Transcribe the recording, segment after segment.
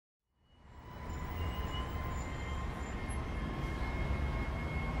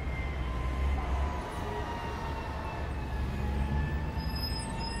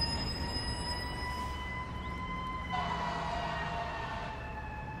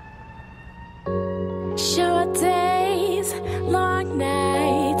Short days, long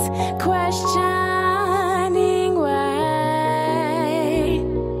nights, questioning why.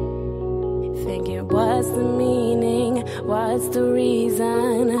 Thinking what's the meaning, what's the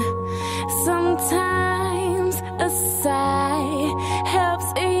reason? Sometimes a sigh helps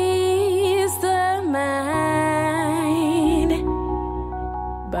ease the mind,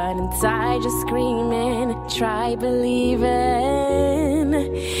 but inside you're screaming, try believing.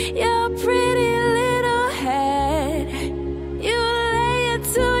 Your pretty little head, you lay it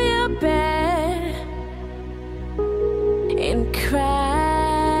to your bed and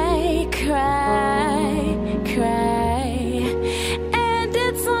cry, cry, cry. And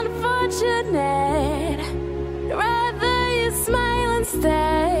it's unfortunate, rather you smile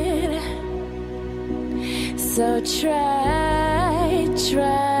instead. So try,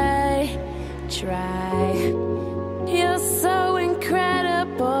 try, try. You're so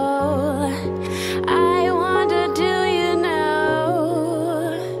incredible. I wonder, do you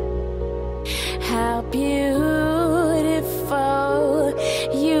know how beautiful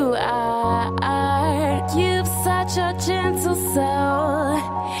you are? You've such a gentle soul.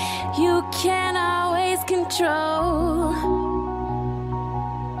 You can always control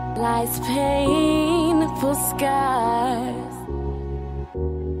life's painful scars.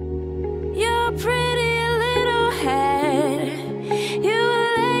 Your pretty little head, you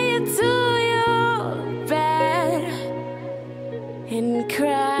lay it to your bed and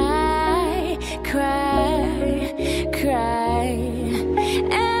cry, cry, cry.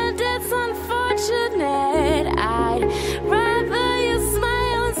 And it's unfortunate, I'd rather you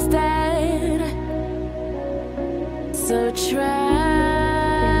smile instead. So try.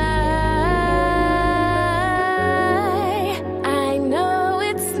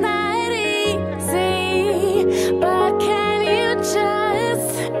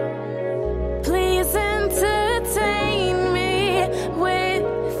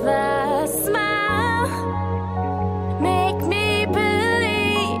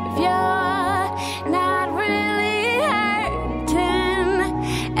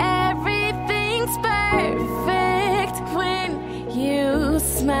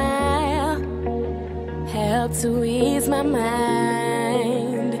 To ease my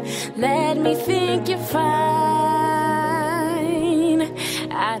mind, let me think you're fine.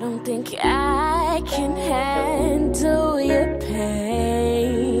 I don't think I